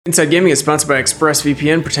Inside Gaming is sponsored by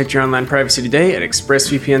ExpressVPN. Protect your online privacy today at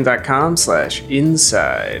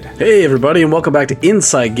expressvpn.com/inside. Hey everybody, and welcome back to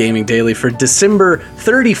Inside Gaming Daily for December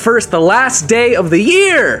 31st, the last day of the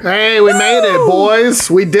year! Hey, we made it, boys!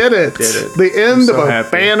 We did it! The end of a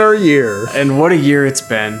banner year. And what a year it's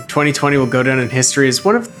been. 2020 will go down in history as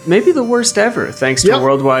one of maybe the worst ever, thanks to a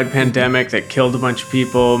worldwide pandemic that killed a bunch of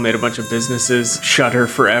people, made a bunch of businesses shutter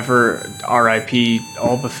forever, RIP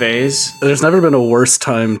all buffets. There's never been a worse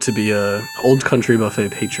time to be a Old Country Buffet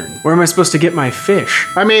patron. Where am I supposed to get my fish?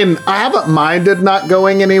 I mean, I haven't minded not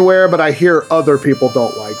going anywhere, but I hear other people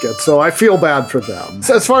don't like it, so I feel bad for them.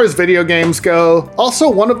 So as far as video games go, also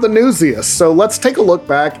one of the newsiest, so let's take a look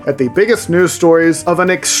back at the biggest news stories of an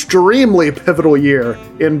extremely pivotal year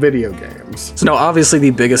in video games. So now, obviously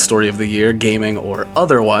the biggest story of the year, gaming or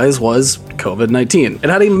otherwise, was COVID-19. It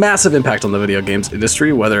had a massive impact on the video games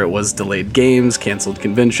industry, whether it was delayed games, canceled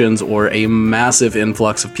conventions, or a massive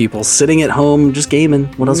influx of people sitting at home just gaming.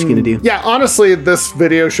 What else are you gonna do? Yeah, honestly, this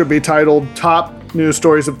video should be titled Top News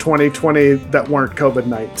Stories of 2020 that weren't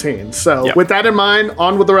COVID-19. So with that in mind,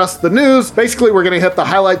 on with the rest of the news. Basically, we're going to hit the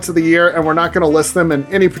highlights of the year, and we're not going to list them in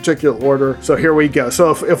any particular order. So here we go.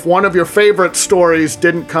 So if one of your favorite stories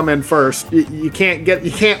didn't come in first, you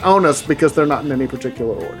can't own us because they're not in any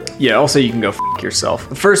particular order. Yeah, also you can go f*** yourself.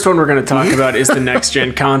 The first one we're going to talk about is the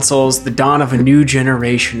next-gen consoles. The dawn of a new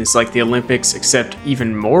generation is like the Olympics, except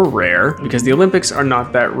even more rare, because the Olympics are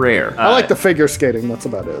not that rare. I like the figure skating. That's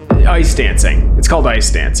about it. Ice dancing. It's called ice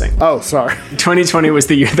dancing. Oh, sorry. 2020 was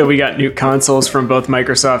the year that we got new consoles from both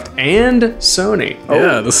Microsoft and Sony.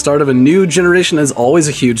 Yeah, the start of a new generation is always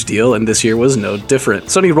a huge deal, and this year was no different.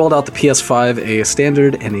 Sony rolled out the PS5, a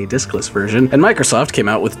standard and a discless version, and Microsoft came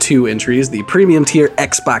out with two entries, the premium tier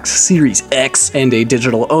Xbox Series X and a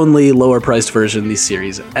digital-only, lower-priced version, the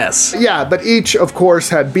Series S. Yeah, but each, of course,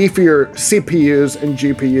 had beefier CPUs and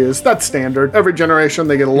GPUs. That's standard. Every generation,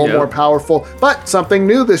 they get a little more powerful, but something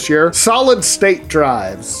new this year, solid-state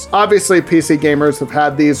drives. Obviously, PC gamers have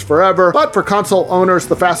had these forever, but for console owners,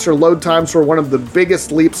 the faster load times were one of the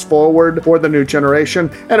biggest leaps forward for the new generation.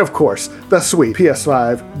 And of course, the sweet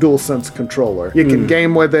PS5 DualSense controller. You can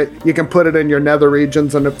game with it, you can put it in your nether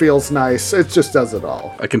regions, and it feels nice. It just does it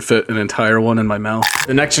all. I can fit an entire one in my mouth.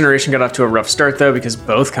 The next generation got off to a rough start, though, because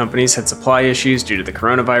both companies had supply issues due to the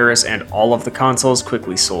coronavirus, and all of the consoles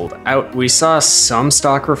quickly sold out. We saw some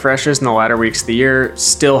stock refreshes in the latter weeks of the year.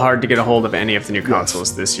 Still hard to get a hold of any of the new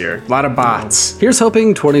consoles this year. A lot of bots. Here's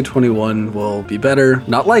hoping 2021 will be better.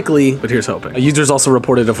 Not likely, but here's hoping. Users also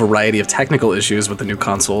reported a variety of technical issues with the new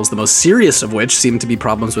consoles, the most serious of which seem to be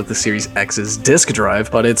problems with the Series X's disk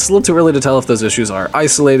drive, but it's a little too early to tell if those issues are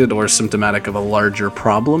isolated or symptomatic of a larger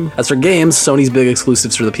problem. As for games, Sony's big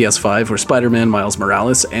exclusives for the PS5 were Spider-Man Miles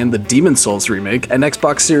Morales and the Demon's Souls remake, and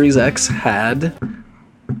Xbox Series X had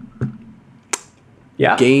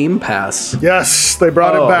Game Pass. Yes, they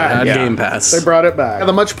brought it back. Game Pass. They brought it back.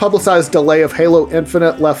 The much publicized delay of Halo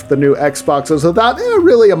Infinite left the new Xboxes without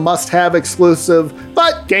really a must-have exclusive,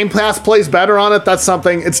 but Game Pass plays better on it. That's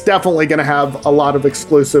something. It's definitely going to have a lot of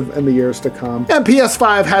exclusive in the years to come. And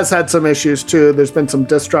PS5 has had some issues too. There's been some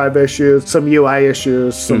disk drive issues, some UI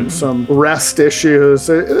issues, some rest issues.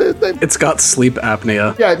 It's got sleep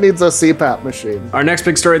apnea. Yeah, it needs a CPAP machine. Our next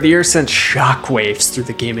big story of the year sent shockwaves through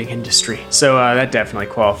the gaming industry. So that definitely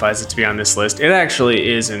qualifies it to be on this list. It actually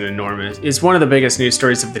is it's one of the biggest news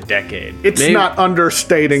stories of the decade. It's not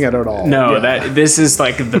understating it at all. No, this is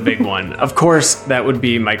like the big one. Of course, that would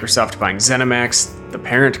be Microsoft buying ZeniMax, the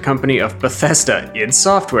parent company of Bethesda, id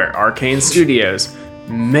Software, Arcane Studios,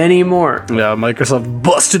 many more. Yeah, Microsoft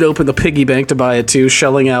busted open the piggy bank to buy it too,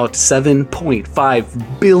 shelling out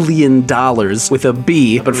 $7.5 billion with a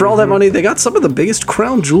B. But for all that money, they got some of the biggest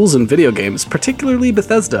crown jewels in video games, particularly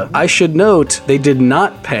Bethesda. I should note, they did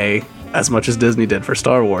not pay as much as Disney did for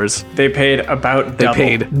Star Wars. They paid about double.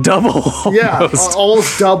 They paid double. Yeah,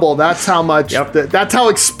 almost double. That's how much, that's how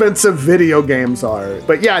expensive video games are.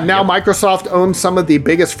 But yeah, now Microsoft owns some of the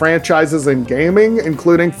biggest franchises in gaming,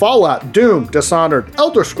 including Fallout, Doom, Dishonored,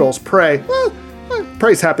 Elder Scrolls, Prey.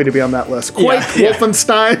 Prey's happy to be on that list. Quake,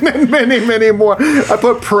 Wolfenstein, and many, many more. I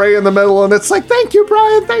put Prey in the middle, and it's like, thank you,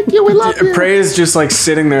 Brian, thank you, we love you. Prey is just like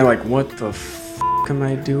sitting there like, what the am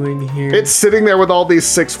I doing here? It's sitting there with all these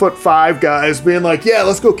 6'5" guys being like, yeah,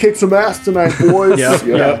 let's go kick some ass tonight, boys.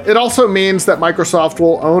 It also means that Microsoft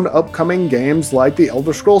will own upcoming games like the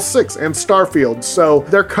Elder Scrolls 6 and Starfield, so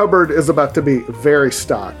their cupboard is about to be very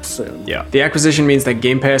stocked soon. Yeah. The acquisition means that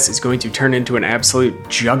Game Pass is going to turn into an absolute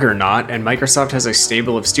juggernaut, and Microsoft has a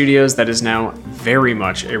stable of studios that is now very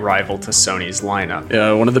much a rival to Sony's lineup.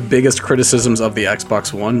 Yeah, one of the biggest criticisms of the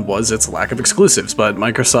Xbox One was its lack of exclusives, but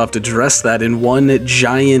Microsoft addressed that in one one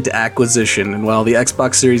giant acquisition. And while the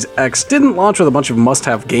Xbox Series X didn't launch with a bunch of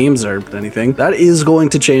must-have games or anything, that is going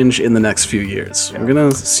to change in the next few years. We're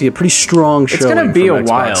going to see a pretty strong showing. It's going to be a Xbox.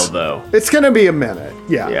 while, though. It's going to be a minute.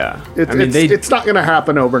 Yeah. Yeah. It's not going to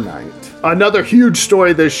happen overnight. Another huge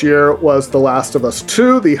story this year was The Last of Us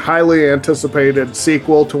 2, the highly anticipated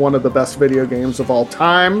sequel to one of the best video games of all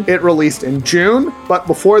time. It released in June, but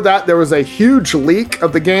before that, there was a huge leak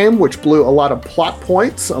of the game, which blew a lot of plot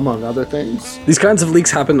points, among other things. These kinds of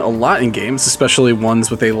leaks happen a lot in games, especially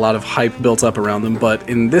ones with a lot of hype built up around them, but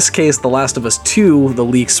in this case, The Last of Us 2, the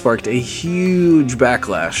leak sparked a huge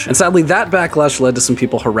backlash. And sadly, that backlash led to some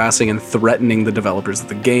people harassing and threatening the developers of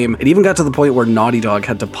the game. It even got to the point where Naughty Dog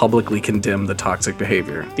had to publicly condemn the toxic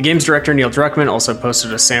behavior. The game's director, Neil Druckmann, also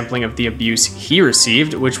posted a sampling of the abuse he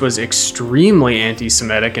received, which was extremely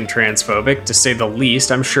anti-Semitic and transphobic, to say the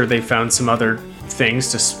least. I'm sure they found some other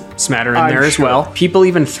things to smatter in there as well. People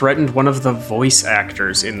even threatened one of the voice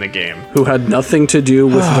actors in the game. Who had nothing to do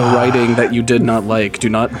with the writing that you did not like. Do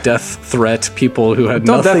not death threat people who had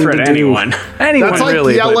Don't nothing death threat to do. anyone. Anyone That's like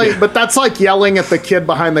really. yelling, but that's like yelling at the kid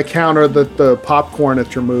behind the counter that the popcorn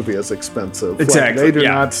at your movie is expensive. Exactly, Like, they do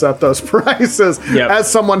yeah. not set those prices. Yep.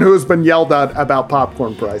 As someone who has been yelled at about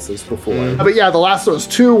popcorn prices before. But yeah, The Last of Us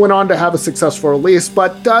 2 went on to have a successful release,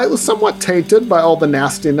 but it was somewhat tainted by all the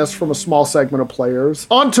nastiness from a small segment of players.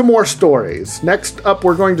 On to more stories. Next up,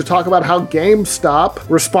 we're going to talk about how GameStop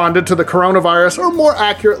responded to the coronavirus, or more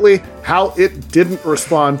accurately, how it didn't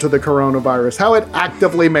respond to the coronavirus, how it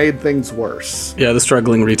actively made things worse. Yeah, the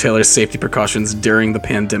struggling retailer's safety precautions during the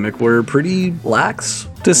pandemic were pretty lax,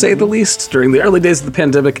 to say the least. During the early days of the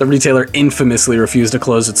pandemic, the retailer infamously refused to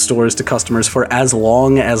close its stores to customers for as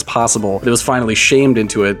long as possible. But it was finally shamed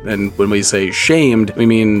into it, and when we say shamed, we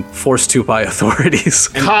mean forced to by authorities.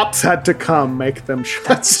 Cops had to come make them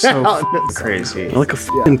shut So down. crazy. Like a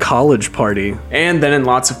f***ing college party. And then in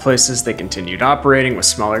lots of places, they continued operating with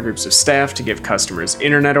smaller groups of staff to give customers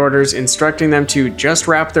internet orders, instructing them to just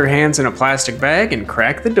wrap their hands in a plastic bag and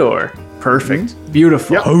crack the door. Perfect.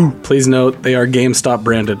 Beautiful. Yep. Oh, please note, they are GameStop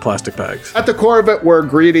branded plastic bags. At the core of it were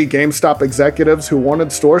greedy GameStop executives who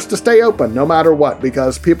wanted stores to stay open no matter what,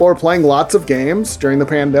 because people were playing lots of games during the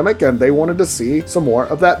pandemic and they wanted to see some more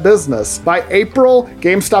of that business. By April,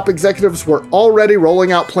 GameStop executives were already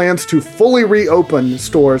rolling out plans to fully reopen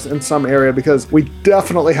stores in some area, because we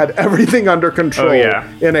definitely had everything under control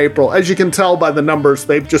in April. As you can tell by the numbers,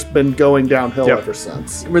 they've just been going downhill ever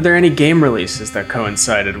since. Were there any game releases that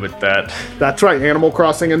coincided with that? That's right, Animal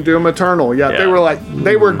Crossing and Doom Eternal. Yeah,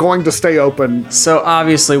 they were going to stay open. So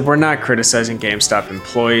obviously, we're not criticizing GameStop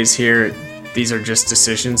employees here. These are just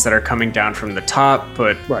decisions that are coming down from the top,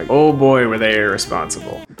 but oh boy, were they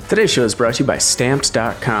irresponsible. Today's show is brought to you by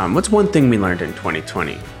Stamps.com. What's one thing we learned in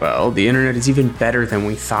 2020? Well, the internet is even better than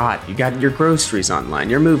we thought. You got your groceries online,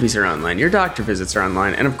 your movies are online, your doctor visits are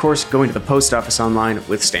online, and of course, going to the post office online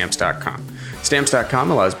with Stamps.com.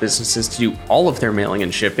 Stamps.com allows businesses to do all of their mailing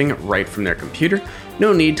and shipping right from their computer.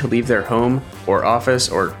 No need to leave their home or office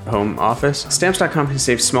or home office. Stamps.com has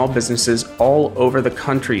saved small businesses all over the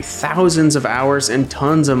country thousands of hours and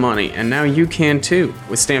tons of money, and now you can too.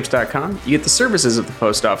 With Stamps.com, you get the services of the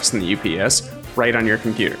post office and the UPS right on your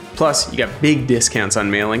computer. Plus, you got big discounts on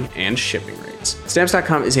mailing and shipping rates.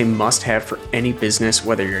 Stamps.com is a must-have for any business,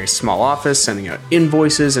 whether you're a small office sending out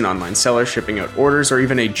invoices, an online seller shipping out orders, or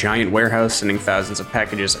even a giant warehouse sending thousands of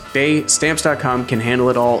packages a day. Stamps.com can handle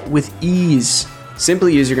it all with ease.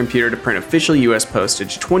 Simply use your computer to print official US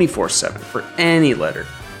postage 24/7 for any letter,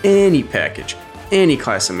 any package, any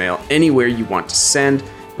class of mail, anywhere you want to send.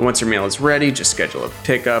 And once your mail is ready, just schedule a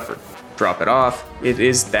pickup or drop it off. It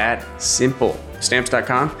is that simple.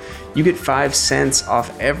 Stamps.com, you get 5 cents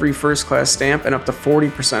off every first class stamp and up to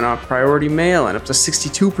 40% off priority mail and up to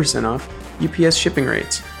 62% off UPS shipping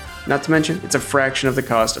rates. Not to mention, it's a fraction of the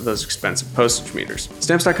cost of those expensive postage meters.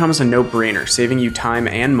 Stamps.com is a no-brainer, saving you time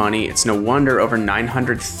and money. It's no wonder over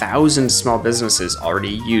 900,000 small businesses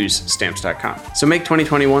already use Stamps.com. So make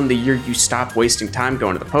 2021 the year you stop wasting time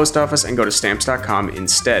going to the post office and go to Stamps.com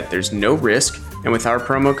instead. There's no risk, and with our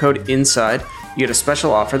promo code INSIDE, you get a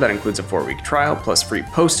special offer that includes a 4-week trial plus free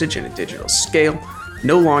postage and a digital scale.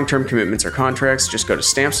 No long-term commitments or contracts. Just go to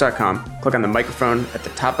Stamps.com, click on the microphone at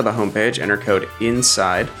the top of the homepage, enter code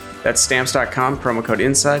INSIDE. That's Stamps.com, promo code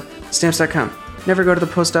INSIDE. Stamps.com. never go to the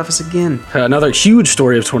post office again. Another huge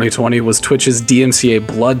story of 2020 was Twitch's DMCA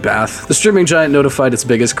bloodbath. The streaming giant notified its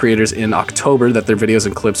biggest creators in October that their videos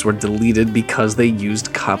and clips were deleted because they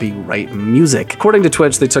used copyright music. According to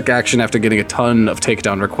Twitch, they took action after getting a ton of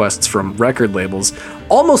takedown requests from record labels,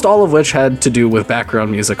 almost all of which had to do with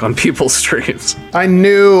background music on people's streams. I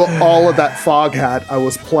knew all of that Foghat I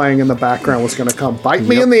was playing in the background was going to come bite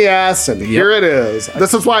me in the ass, and here it is.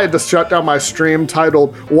 This is why I had to shut down my stream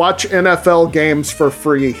titled Watch NFL Games for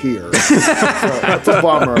Free Here. So that's a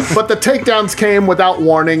bummer. But the takedowns came without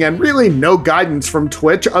warning and really no guidance from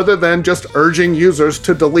Twitch other than just urging users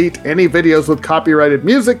to delete any videos with copyrighted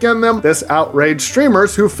music in them. This outraged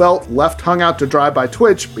streamers who felt left hung out to dry by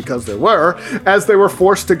Twitch, because they were, as they were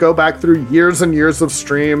forced to go back through years and years of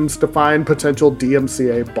streams to find potential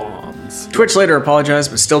DMCA bombs. Twitch later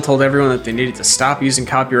apologized, but still told everyone that they needed to stop using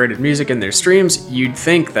copyrighted music in their streams. You'd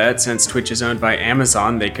think that since Twitch is owned by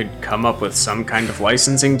Amazon, they could come up with some kind of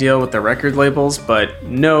licensing deal with the record labels, but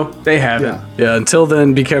no, they haven't. Yeah, until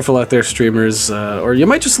then, be careful out there, streamers, or you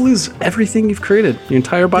might just lose everything you've created, your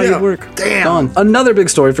entire body of work. Damn. Gone. Another big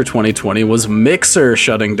story for 2020 was Mixer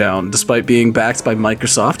shutting down. Despite being backed by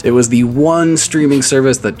Microsoft, it was the one streaming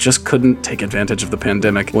service that just couldn't take advantage of the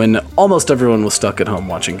pandemic when almost everyone was stuck at home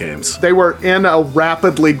watching games. They were in a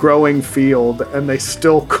rapidly growing field and they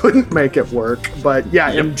still couldn't make it work. But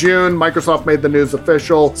yeah, in June, Microsoft made the news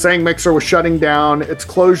official, saying Mixer was shutting down. Its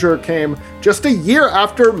closure came just a year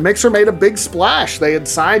after Mixer made a big splash. They had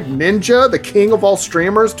signed Ninja, the king of all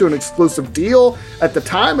streamers, to an exclusive deal. At the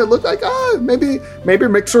time, it looked like, maybe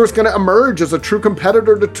Mixer was going to emerge as a true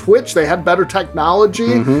competitor to Twitch. They had better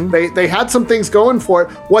technology. They had some things going for it.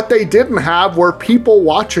 What they didn't have were people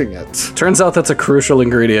watching it. Turns out that's a crucial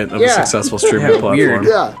ingredient of a successful streaming platform. Weird.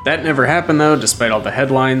 Yeah. That never happened though, despite all the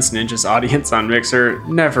headlines. Ninja's audience on Mixer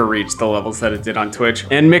never reached the levels that it did on Twitch.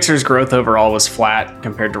 And Mixer's growth overall was flat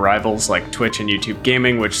compared to rivals like Twitch and YouTube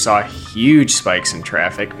Gaming, which saw huge spikes in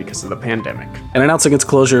traffic because of the pandemic. And announcing its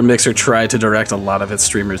closure, Mixer tried to direct a lot of its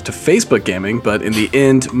streamers to Facebook Gaming, but in the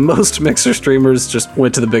end, most Mixer streamers just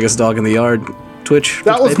went to the biggest dog in the yard, Twitch.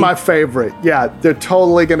 That was my favorite. Yeah, they're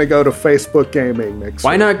totally going to go to Facebook Gaming Mixer.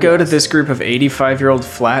 Why not go to this group of 85-year-old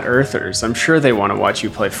flat earthers? I'm sure they want to watch you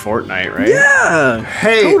play Fortnite, right? Yeah.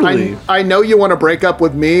 Hey, totally. I know you want to break up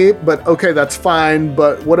with me, but okay, that's fine.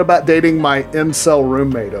 But what about dating my incel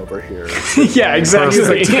roommate over here? Yeah,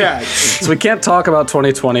 exactly. So we can't talk about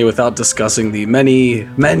 2020 without discussing the many,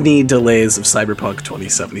 many delays of Cyberpunk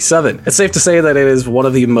 2077. It's safe to say that it is one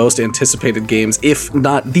of the most anticipated games, if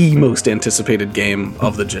not the most anticipated game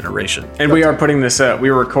of the generation. And we are putting this we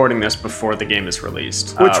were recording this before the game is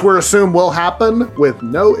released. Which we assume will happen with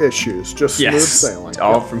no issues, just smooth sailing.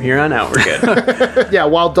 All from here on out, we're good. Yeah,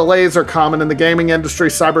 while delays are common in the gaming industry,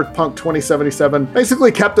 Cyberpunk 2077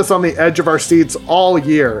 basically kept us on the edge of our seats all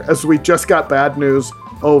year as we just got bad news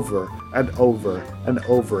over and over and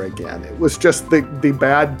over again. It was just the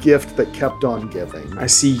bad gift that kept on giving. I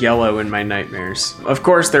see yellow in my nightmares. Of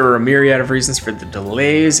course, there were a myriad of reasons for the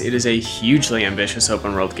delays. It is a hugely ambitious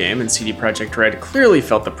open world game, and CD Projekt Red clearly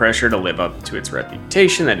felt the pressure to live up to its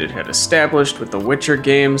reputation that it had established with the Witcher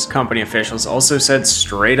games. Company officials also said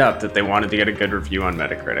straight up that they wanted to get a good review on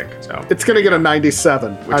Metacritic. So it's going to get a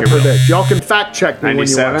 97, I predict. Y'all can fact check me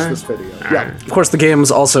 97? When you watch this video. Yeah. Of course, the game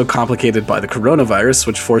was also complicated by the coronavirus,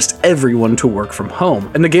 which forced everyone to work from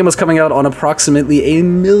home. And the game was coming out on approximately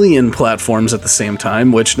 1 million platforms at the same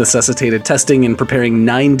time, which necessitated testing and preparing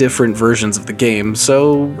 9 different versions of the game.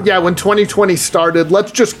 So yeah, when 2020 started,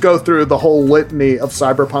 let's just go through the whole litany of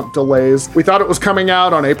Cyberpunk delays. We thought it was coming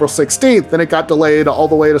out on April 16th, then it got delayed all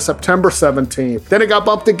the way to September 17th. Then it got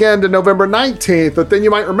bumped again to November 19th, but then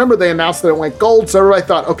you might remember they announced that it went gold, so everybody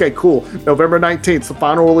thought, okay, cool, November 19th, the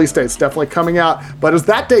final release date, it's definitely coming out. But as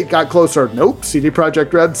that date got closer, nope, CD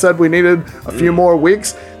Projekt Red said we needed a few more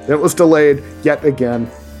weeks. Then it was delayed yet again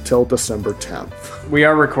till December 10th. We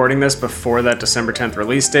are recording this before that December 10th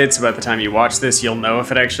release date, so by the time you watch this, you'll know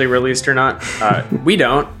if it actually released or not. We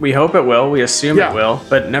don't. We hope it will. We assume it will.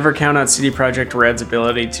 But never count out CD Projekt Red's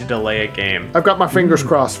ability to delay a game. I've got my fingers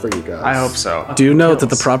crossed for you guys. I hope so. Do note that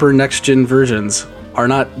the proper next-gen versions are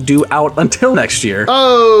not due out until next year.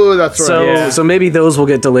 Oh, that's right. So maybe those will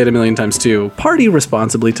get delayed 1 million times too. Party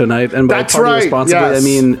responsibly tonight, and by that's party right. responsibly, I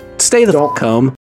mean stay the fuck home.